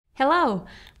Hello,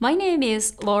 my name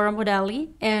is Laura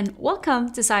Modali and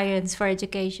welcome to Science for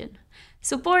Education,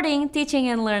 supporting teaching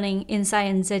and learning in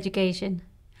science education.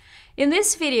 In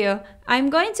this video, I'm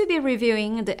going to be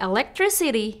reviewing the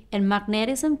Electricity and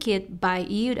Magnetism Kit by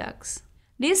EUDAX.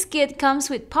 This kit comes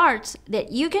with parts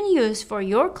that you can use for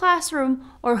your classroom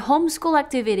or homeschool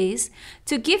activities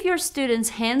to give your students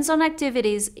hands-on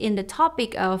activities in the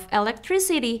topic of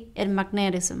electricity and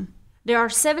magnetism. There are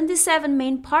 77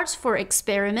 main parts for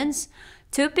experiments,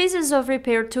 2 pieces of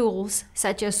repair tools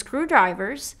such as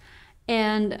screwdrivers,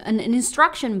 and an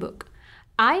instruction book.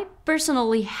 I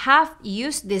personally have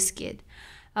used this kit.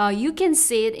 You can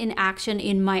see it in action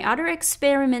in my other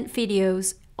experiment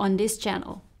videos on this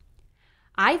channel.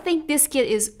 I think this kit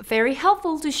is very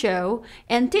helpful to show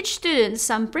and teach students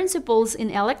some principles in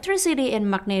electricity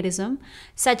and magnetism,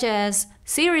 such as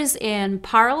series and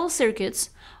parallel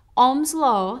circuits, Ohm's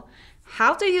law,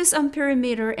 how to use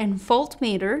amperemeter and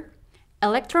voltmeter,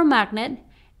 electromagnet,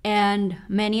 and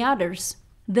many others.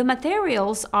 The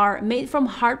materials are made from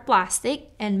hard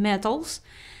plastic and metals,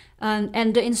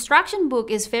 and the instruction book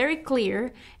is very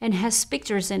clear and has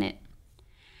pictures in it.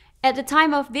 At the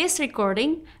time of this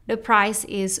recording, the price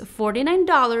is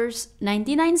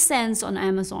 $49.99 on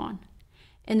Amazon.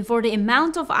 And for the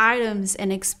amount of items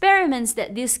and experiments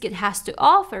that this kit has to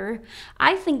offer,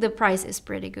 I think the price is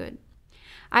pretty good.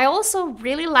 I also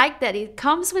really like that it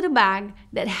comes with a bag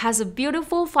that has a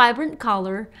beautiful vibrant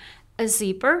color, a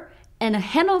zipper, and a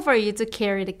handle for you to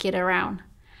carry the kit around.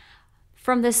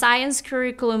 From the science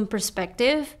curriculum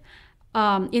perspective,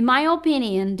 in my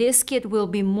opinion, this kit will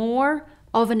be more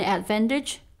of an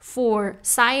advantage for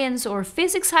science or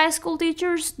physics high school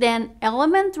teachers than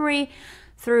elementary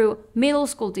through middle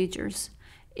school teachers.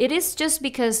 It is just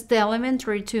because the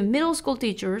elementary to middle school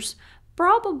teachers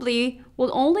probably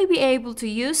will only be able to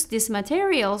use these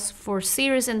materials for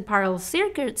series and parallel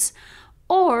circuits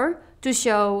or to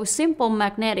show simple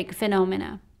magnetic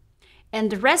phenomena. And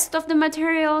the rest of the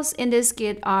materials in this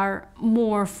kit are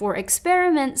more for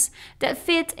experiments that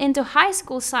fit into high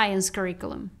school science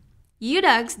curriculum.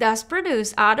 EUDAX does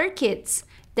produce other kits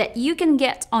that you can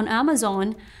get on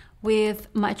Amazon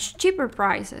with much cheaper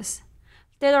prices.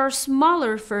 There are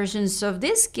smaller versions of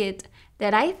this kit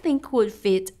that I think would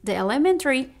fit the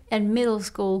elementary and middle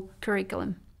school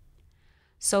curriculum.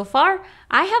 So far,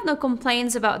 I have no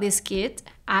complaints about this kit.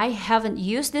 I haven't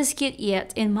used this kit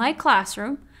yet in my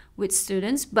classroom with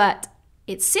students, but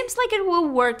it seems like it will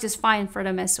work just fine for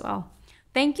them as well.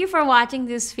 Thank you for watching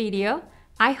this video.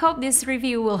 I hope this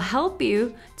review will help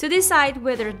you to decide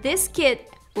whether this kit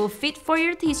will fit for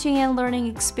your teaching and learning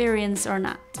experience or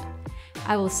not.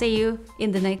 I will see you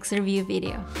in the next review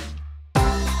video.